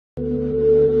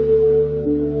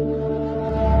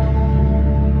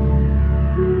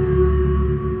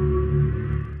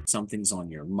something's on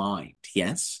your mind.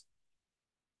 Yes?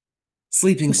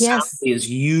 Sleeping Yes. soundly is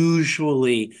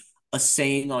usually a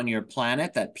saying on your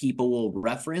planet that people will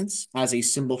reference as a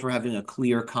symbol for having a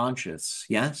clear conscience.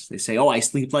 Yes? They say, oh, I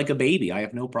sleep like a baby. I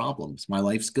have no problems. My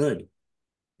life's good.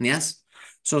 Yes?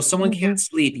 So if someone can't Hmm.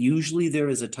 sleep, usually there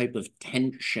is a type of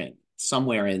tension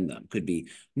somewhere in them. Could be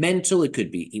mental, it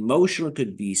could be emotional, it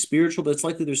could be spiritual, but it's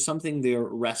likely there's something they're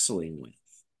wrestling with.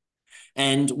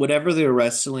 And whatever they're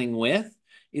wrestling with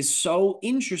is so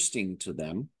interesting to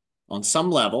them on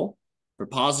some level for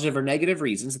positive or negative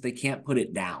reasons that they can't put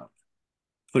it down.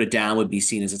 Put it down would be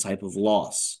seen as a type of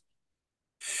loss.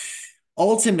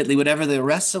 Ultimately, whatever they're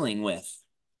wrestling with,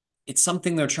 it's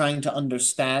something they're trying to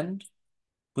understand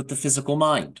with the physical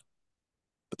mind.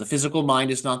 But the physical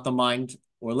mind is not the mind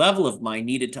or level of mind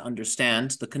needed to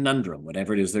understand the conundrum,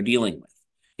 whatever it is they're dealing with.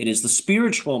 It is the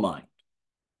spiritual mind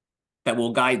that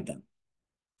will guide them.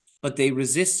 But they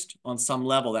resist on some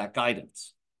level that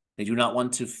guidance. They do not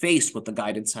want to face what the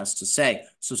guidance has to say.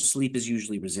 So sleep is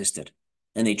usually resisted.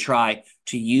 And they try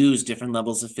to use different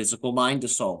levels of physical mind to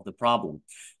solve the problem.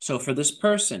 So for this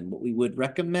person, what we would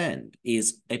recommend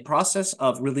is a process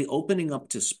of really opening up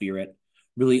to spirit,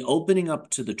 really opening up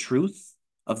to the truth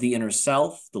of the inner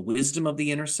self, the wisdom of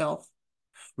the inner self,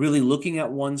 really looking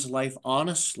at one's life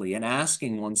honestly and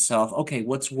asking oneself, okay,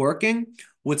 what's working?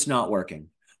 What's not working?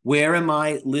 Where am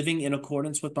I living in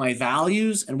accordance with my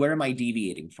values and where am I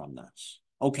deviating from this?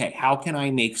 Okay, how can I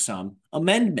make some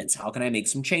amendments? How can I make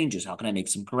some changes? How can I make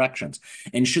some corrections?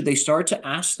 And should they start to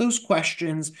ask those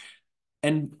questions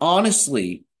and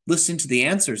honestly listen to the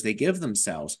answers they give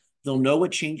themselves, they'll know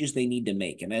what changes they need to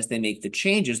make. And as they make the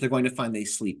changes, they're going to find they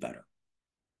sleep better.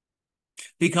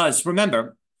 Because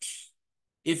remember,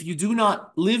 if you do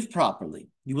not live properly,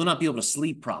 you will not be able to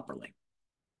sleep properly.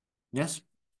 Yes?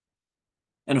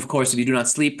 And of course, if you do not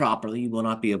sleep properly, you will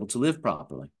not be able to live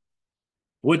properly.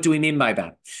 What do we mean by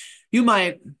that? You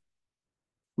might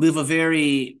live a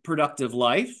very productive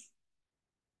life,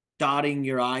 dotting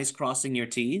your I's, crossing your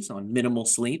T's on minimal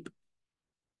sleep,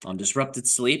 on disrupted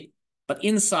sleep, but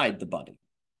inside the body,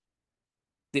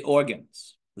 the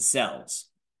organs, the cells,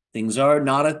 things are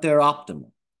not at their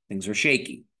optimal. Things are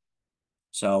shaky.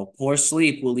 So poor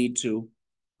sleep will lead to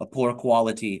a poor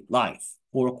quality life.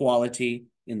 Poor quality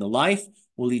in the life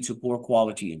will lead to poor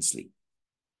quality in sleep.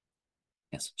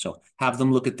 Yes. So have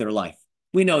them look at their life.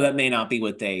 We know that may not be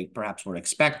what they perhaps were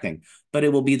expecting, but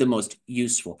it will be the most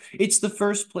useful. It's the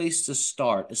first place to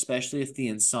start, especially if the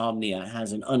insomnia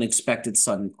has an unexpected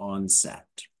sudden onset.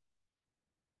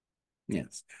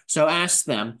 Yes. So ask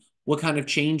them what kind of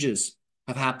changes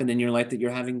have happened in your life that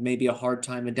you're having maybe a hard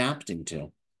time adapting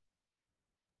to.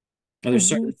 Are there Hmm.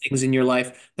 certain things in your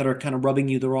life that are kind of rubbing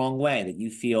you the wrong way that you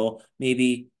feel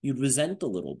maybe you resent a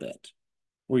little bit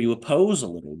or you oppose a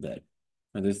little bit?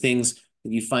 Are there things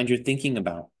that you find you're thinking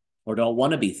about or don't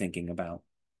want to be thinking about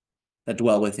that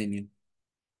dwell within you?